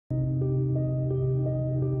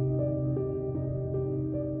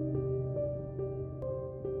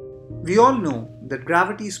We all know that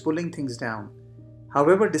gravity is pulling things down.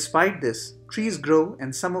 However, despite this, trees grow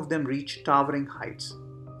and some of them reach towering heights.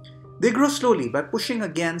 They grow slowly by pushing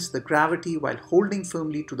against the gravity while holding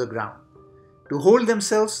firmly to the ground. To hold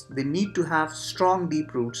themselves, they need to have strong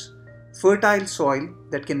deep roots, fertile soil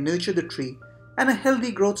that can nurture the tree, and a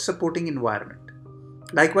healthy growth supporting environment.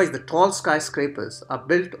 Likewise, the tall skyscrapers are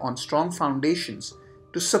built on strong foundations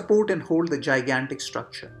to support and hold the gigantic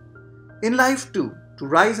structure. In life too, to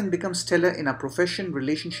rise and become stellar in our profession,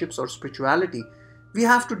 relationships, or spirituality, we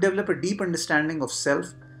have to develop a deep understanding of self,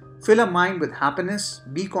 fill our mind with happiness,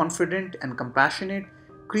 be confident and compassionate,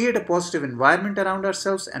 create a positive environment around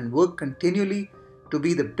ourselves, and work continually to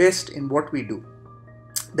be the best in what we do.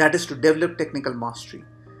 That is to develop technical mastery.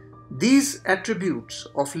 These attributes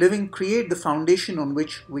of living create the foundation on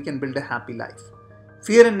which we can build a happy life.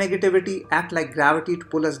 Fear and negativity act like gravity to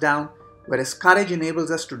pull us down, whereas courage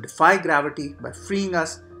enables us to defy gravity by freeing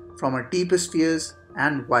us from our deepest fears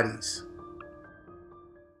and worries.